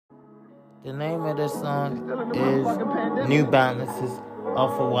The name of this song is New Balances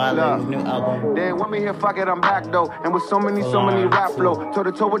off of Wale's new album. They want me here, fuck it, I'm back though. And with so many rap flow. Toe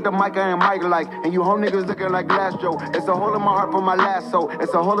to toe with the mic and mic like. And you whole niggas looking like Glass Joe. It's a hole in my heart for my lasso.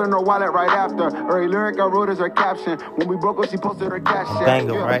 It's a hole in her wallet right after. Her lyric I wrote is her caption. When we broke her, she posted her cash shit.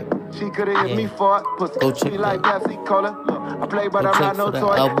 Banger, right? She could've hit me for it. Pussy. Go check like Pepsi Cola. Look, I play, but I'm not no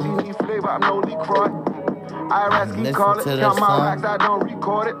toy. She need flavor, I'm no LeCroy. IRS keep calling. Count my racks, I don't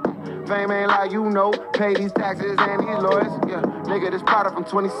record it. Fame ain't like you know. Pay these taxes and these lawyers. Yeah, nigga, this product from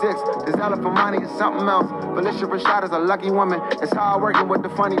 26. This elephant money is something else. Felicia Rashad is a lucky woman. It's hard working with the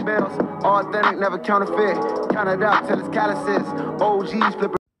funny bills. All authentic, never counterfeit. Count it up till it's calluses. OGs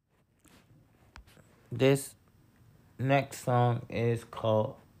flipping. This next song is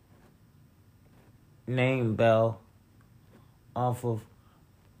called Name Bell off of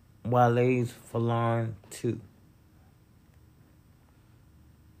Wale's Forlorn 2.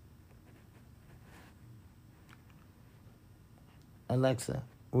 Alexa,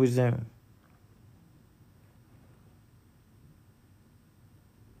 resume.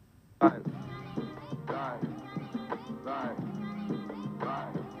 Who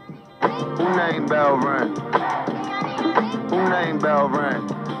name bell ring? Who name bell ring?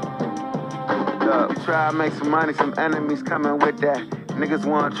 Look, try to make some money, some enemies coming with that. Niggas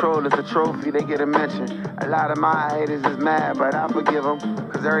want to troll, it's a trophy, they get a mention. A lot of my haters is mad, but I forgive them.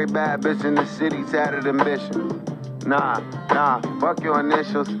 Cause every bad bitch in the city's had an ambition. Nah, fuck your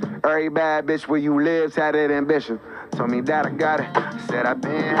initials. Every bad bitch where you live's had an ambition. Told me that I got it. I said I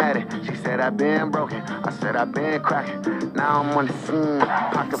been had it. She said I been broken. I said I been cracking. Now I'm on the scene,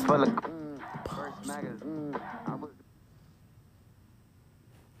 pocket full of first magazine.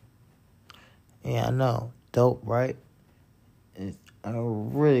 Yeah, I know. Dope, right? It's a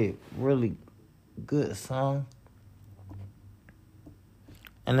really, really good song.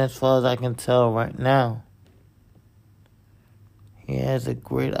 And as far as I can tell right now, he has a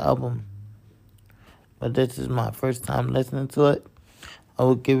great album. But this is my first time listening to it. I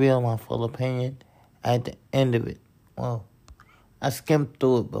will give you my full opinion at the end of it. Well, I skimmed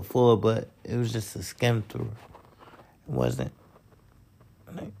through it before, but it was just a skim through. It wasn't,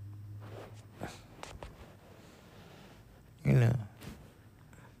 like, you know.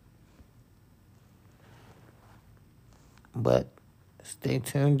 But stay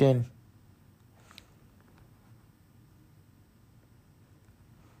tuned in.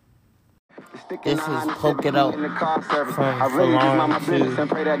 This is Poke It Out from Forlorn to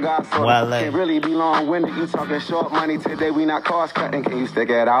Wale. Can't really be long-winded. You talking short money today. We not cost cutting. Can you stick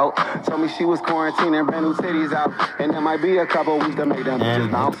it out? Told me she was quarantining, brand new titties out, and there might be a couple weeks to make them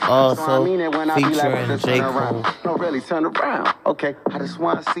bitches bounce. Also so I mean it when I be like, featuring J. Cole. No, really, turn around. Okay, I just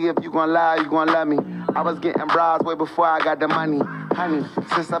want to see if you gonna lie, you gonna love me. I was getting bras way before I got the money. Honey,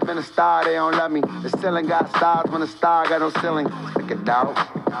 since I've been a star, they don't love me. The ceiling got stars when the star got no ceiling. Stick it out,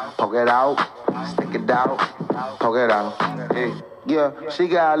 poke it out. Stick it out, poke it out. Hey, yeah, she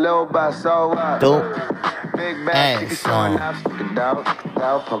got a little butt, so what? Dope. Big bag, she showing up. Stick it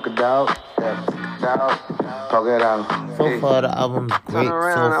out, poke it out. Stick it out, poke it out. So far, the album's great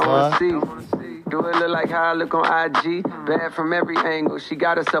so far. Do it look like how I look on IG? Bad from every angle. She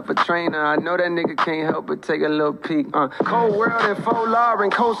got herself a trainer. I know that nigga can't help but take a little peek. Cold World and Faux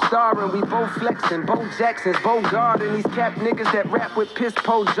Lauren, co-starring. We both flexing, Bo Jackson's, Bo Garden. These cap niggas that rap with piss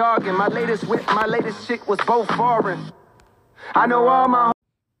po jargon. My latest whip, my latest chick was both foreign. I know all my...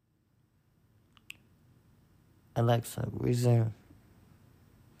 Alexa, resume.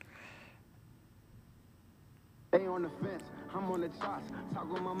 They on the fence. I'm on the charts,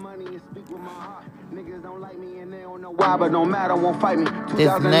 talk with my money and speak with my heart. Niggas don't like me and they don't know why, but no matter, won't fight me.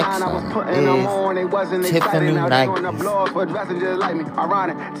 This next I was putting them on, they wasn't excited. Now they on the blog for dressing just like me.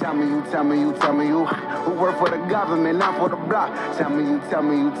 Ironic. Tell me you. Who work for the government, not for the block. Tell me you.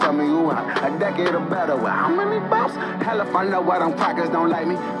 A decade or better. With how many bops? Hell if I know why them crackers don't like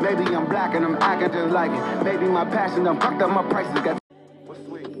me. Maybe I'm black and I'm acting just like it. Maybe my passion done fucked up my prices. Got what's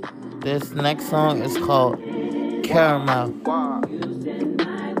sweet. This next song is called Caramel.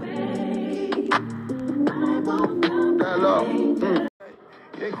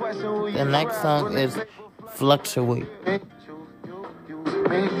 The next song is Fluctuate.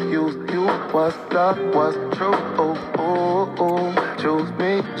 Use you, what's love, what's true, choose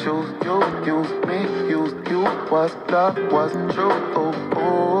me, choose you, use me, use you, what's love, what's true,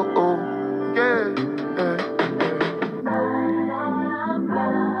 yeah.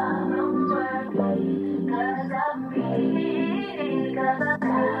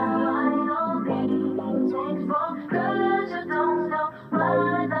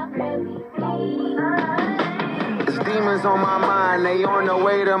 niggas on my mind, they on the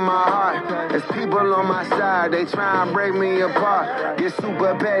way to my heart. There's people on my side, they try and break me apart. Get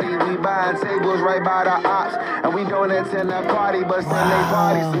super petty, we buying tables right by the ops. And we don't attend that party, but still they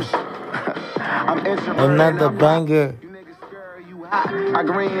party some shit. I'm introverted. Another banger. I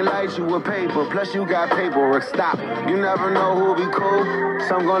green light you with paper, plus you got paperwork. Stop. You never know who'll be cool.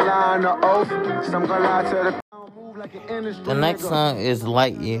 Some gon' lie on the oath, some gon' lie to the. The next song is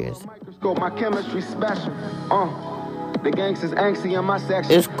Light Years. My chemistry special. The gangsters angsty in my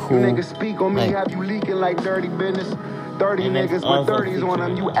section. It's cool. You niggas speak on me, like, have you leaking like dirty business. 30 niggas with 30s on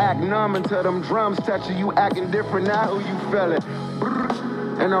them. You act numb until them drums touch you. You acting different now, who you feeling?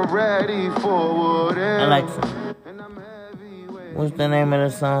 And I'm ready for whatever. Alexa, what's the name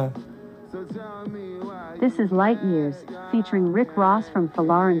of the song? This is Light Years, featuring Rick Ross from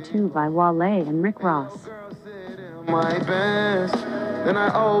Falarin 2 by Wale and Rick Ross. My best, then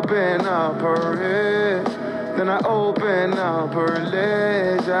I open up her head, then I open up her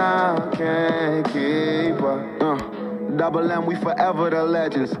legs. I can't keep her. Double M, we forever the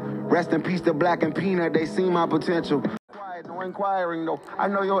legends. Rest in peace to Black and Peanut, they see my potential. No inquiring though, I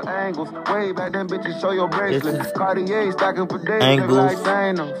know your angles. Way back then, bitches, show your bracelet. Cartier stacking for days, Angles. like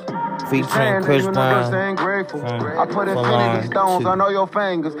Thanos. Featuring Chris Brown. I put infinity stones on all your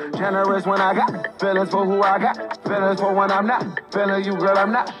fingers. Generous when I got feelings for who I got. Feelings for when I'm not. Feeling you, girl,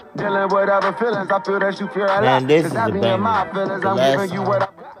 I'm not. Dealing with other feelings. I feel that you feel a lot. Man, this is a in banger. my feelings, The I'm last giving you song. what I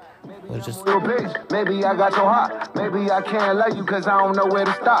got. Just, Maybe I got your heart. Maybe I can't love you cause I don't know where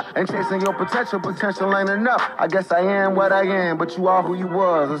to start. And chasing your potential ain't enough. I guess I am what I am, but you are who you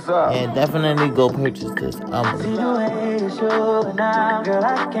was. What's up? yeah, definitely go purchase this album. See the way you show now, girl,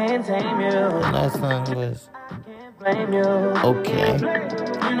 I can't tame you. The last song was Blame you. okay.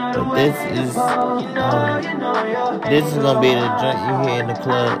 But this is gonna be the joint you hear in the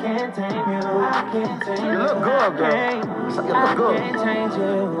club. Can't tame you. You look good, girl. You look good.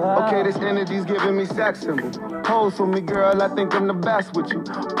 Okay, this energy's giving me sex symbol. Pose for me, girl. I think I'm the best with you.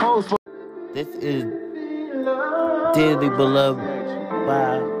 Pose for. This is Dearly Beloved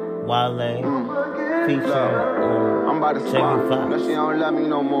by Wale, featuring I'm about to Jamie spot. Foxx. No, she don't love me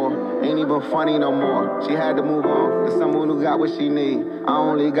no more. Ain't even funny no more. She had to move on to someone who got what she need. I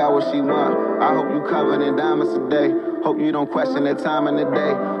only got what she want. I hope you covered in diamonds today. Hope you don't question the time in the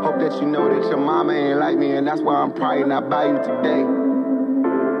day. Hope that you know that your mama ain't like me, and that's why I'm probably not by you today.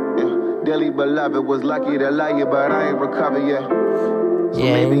 Yeah. Dearly beloved, was lucky to love you, but I ain't recovered yet. So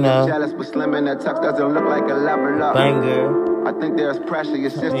Yeah, maybe you know. you're jealous, but slim in that tux doesn't look like a level up. Banger. I think there's pressure.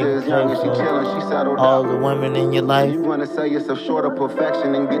 Your sister is young and she chillin', she settled All up. the women in your life. You wanna sell yourself short of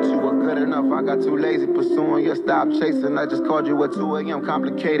perfection and get you a good enough. I got too lazy pursuing you, stop chasing. I just called you at 2 a.m.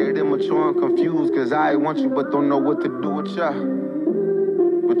 Complicated, immature, and confused. Cause I want you but don't know what to do with ya.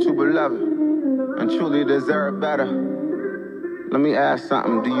 But you beloved and truly deserve better. Let me ask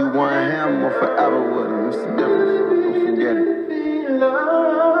something. Do you want him or forever with him? What's the difference? Don't forget it.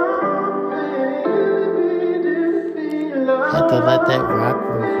 Had to let that rock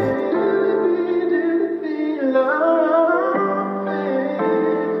real quick.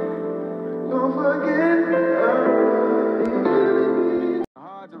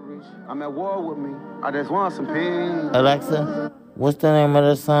 Hard to reach. I'm at war with me. I just want some peace. Alexa, what's the name of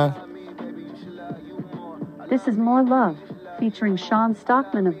the song? This is More Love, featuring Sean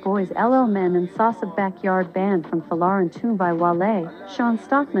Stockman of Boys LL Men and Salsa Backyard Band from Falarin 2 by Wale. Sean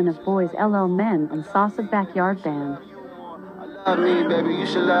Stockman of Boys LL Men and Salsa Backyard Band. Love me, baby, you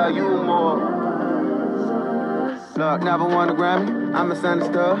should love you more. Look, never won a Grammy, I'm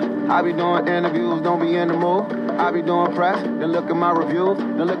misunderstood. I be doing interviews, don't be in the mood. I be doing press, then look at my reviews,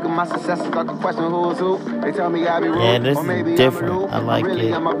 then look at my successes, I can question who's who. They tell me I be rude, Yeah, this or maybe is different. I'm a noob. I like really,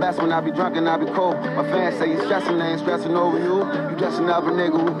 it. I'm my best when I be drunk and I be cold. My fans say you stressing, they ain't stressing over you. You just another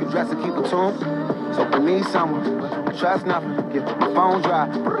nigga who can dress and keep a tune. So I need someone, trust nothing, yeah, my phone dry,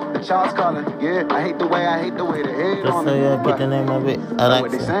 the child's calling, yeah, I hate the way they hate Just on so me. y'all get the name of it. What they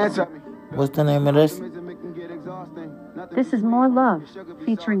Alexa, saying to me. what's the name of this? This is More Love,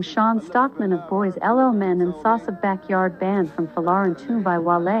 featuring Sean Stockman of Boys LL Men and Salsa Backyard Band from Falarin 2 by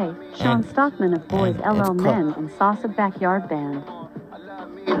Wale. Sean Stockman of Boys and it's LL Men and Salsa Backyard Band.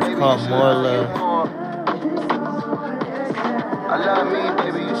 It's called More Love. I love me,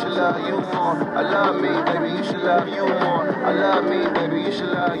 baby, you should love you more. I love me, baby, you should love you more. I love me, baby, you should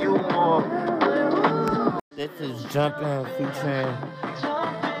love you more. This is Jumpin' featuring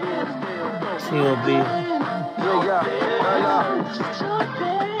T.O.B.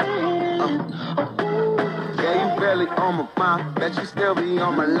 Yeah, you feel really on my mind. Bet you still be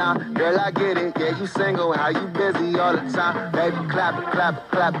on my line. Girl, I get it, yeah, you single, how you busy all the time. Baby, clap it, clap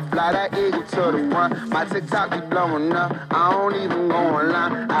it, clap it, fly that eagle to the front. My TikTok be blowing up, I don't even go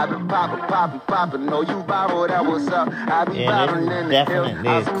online. I been poppin', know you viral, that what's up. I be vibing in the hills,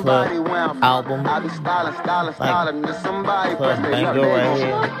 I'm somebody where I'm from. Album. I be styling, to somebody press they up, right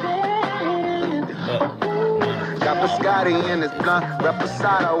here. Got Biscotti in his blunt,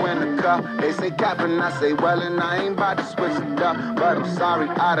 Reposado in the cup. They say capping, I say well, and I ain't about to switch it up. But I'm sorry,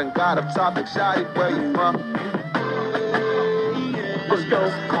 I done got off topic. Shawty, where you from?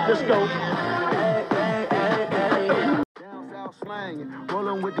 Let's go. Down south slanging,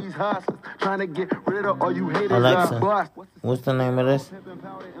 rolling with these hustlers, trying to get rid of all you haters. Alexa, what's the name of this?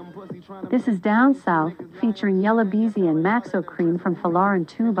 This is Down South, featuring Yella Beezy and Maxo Cream from Falarin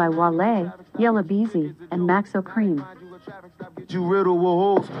 2 by Wale, Yella Beezy, and Maxo Cream. You riddle with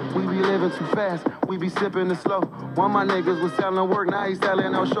holes, we be living too fast, we be sipping it slow. One of my niggas was selling work, now he's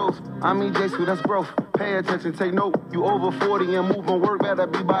selling out shows. I mean, J-Sue, that's growth. Pay attention, take note. You over 40 and moving work, better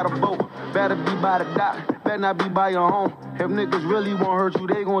be by the boat. Better be by the dock, better not be by your home. If niggas really won't hurt you,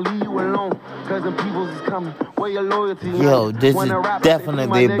 they gon' leave you alone. Cause the peoples is coming, where your loyalty. Yo, this is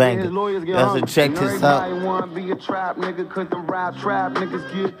definitely a banger. Let's check this out. Everybody wanna be a trap nigga, cause the rap trap niggas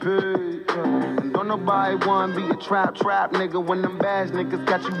get paid. Don't nobody wanna be a trap nigga when them bad niggas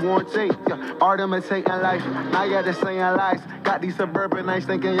got you on tape. Art imitating life, now y'all just saying lies. Got these suburban nights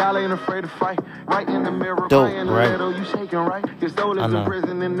thinking y'all ain't afraid to fight. Right in the mirror, crying a little, you shaking right. Your soul is in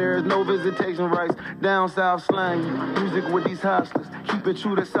prison and there is no visitation rights. Down south slang, music with these hustlers. Keep it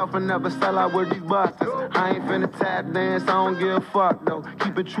true to self and never sell out with these busters. I ain't finna tap dance, I don't give a fuck though.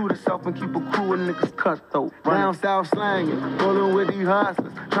 Keep it true to self and keep a crew of niggas cut though. Down south slanging, rolling with these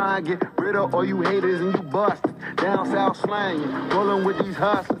hustlers. Trying to get rid of all you haters and you busted. Down south slanging, rolling with these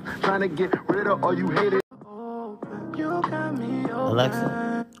hustlers. Trying to get rid of all you haters.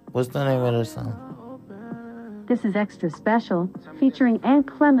 Alexa, what's the name of this song? This is Extra Special, featuring Aunt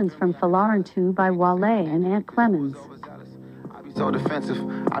Clemens from Falarin 2 by Wale and Aunt Clemens. So defensive,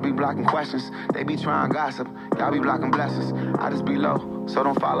 I be blocking questions. They be trying gossip, y'all be blocking blessings. I just be low, so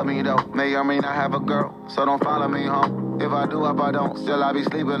don't follow me though. May or may not have a girl, so don't follow me home. If I do, if I don't, still I be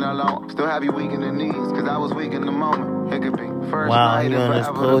sleeping alone. Still have you weak in the knees, cause I was weak in the moment. It could be first night, you on this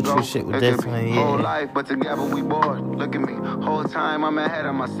forever poetry shit with this one, yeah. Whole life, but together we bored. Look at me, whole time I'm ahead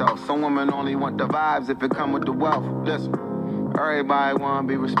of myself. Some women only want the vibes if it come with the wealth. Listen, everybody wanna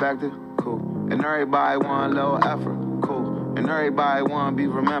be respected, cool. And everybody want a little effort, cool. And everybody wanna be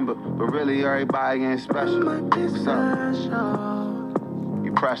remembered, but really everybody ain't special. What's up?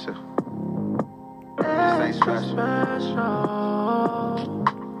 You pressure. This ain't special.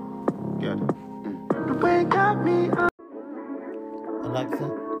 Get it. Wake up me up. Alexa,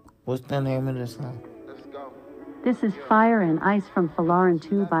 what's the name of this song? Let's go. This is Fire and Ice from Falarin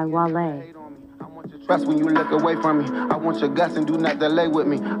 2 by Wale. Trust when you look away from me. I want your guts and do not delay with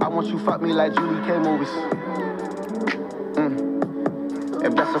me. I want you fuck me like Julie K movies.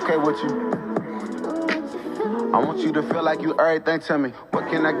 If that's okay with you. I want you to feel like you everything to me. What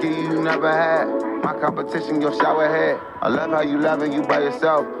can I give you never had? My competition, your shower head. I love how you loving you by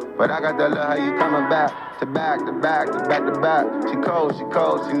yourself. But I got that love how you coming back. To back, to back, to back, to back. She cold,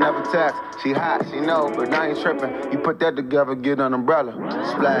 she never text. She hot, she know, but I ain't tripping. You put that together, get an umbrella.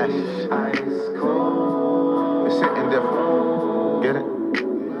 Splash. Ice cold. It's sitting different. Get it?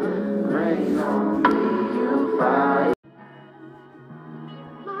 Rain on me, you fire.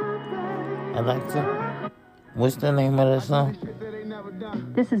 Alexa, what's the name of the song?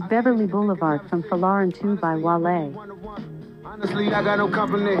 This is Beverly Boulevard from Falarin 2 by Wale. Honestly, I got no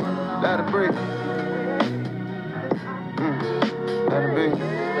company. Let it breathe. Let it be.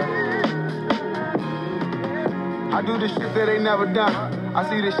 I do the shit that they never done. I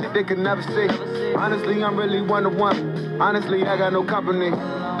see the shit they could never see. Honestly, I'm really one of one. Honestly, I got no company.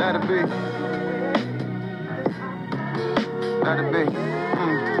 Let it be. Let it be.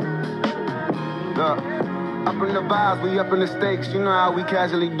 Look, up in the vibes, we up in the stakes. You know how we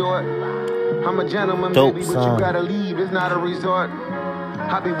casually do it. I'm a gentleman, Dope baby, song. but you gotta leave. It's not a resort.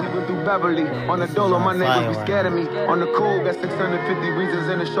 I be weaving through Beverly. On the dolo, my neighbors be scared of me. On the cool, got 650 reasons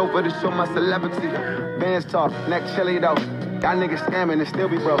in the show for to show my celebrity. Bands talk, neck chilly though. Y'all niggas scamming and still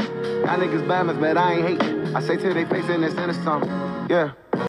be broke. Y'all niggas bammers, but I ain't hating. I say to they face and it's in a song. Yeah.